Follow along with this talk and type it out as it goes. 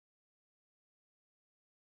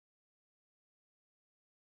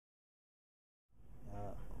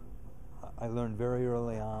I learned very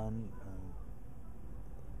early on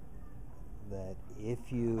that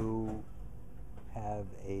if you have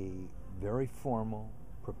a very formal,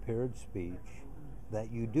 prepared speech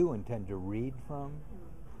that you do intend to read from,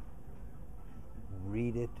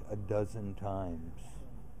 read it a dozen times.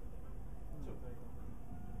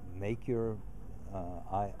 Make your,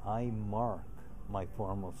 I mark my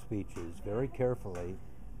formal speeches very carefully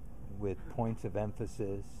with points of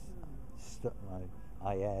emphasis.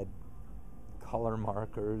 I add color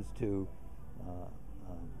markers to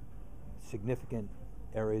significant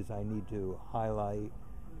areas I need to highlight,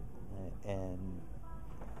 and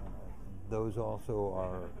those also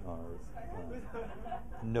are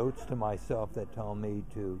notes to myself that tell me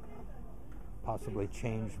to possibly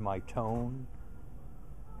change my tone,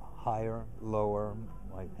 higher, lower,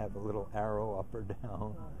 might have a little arrow up or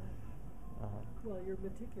down. Well, you're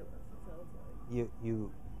meticulous, it sounds like.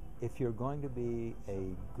 If you're going to be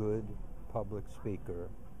a good public speaker,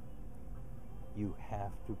 you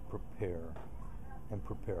have to prepare, and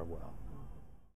prepare well.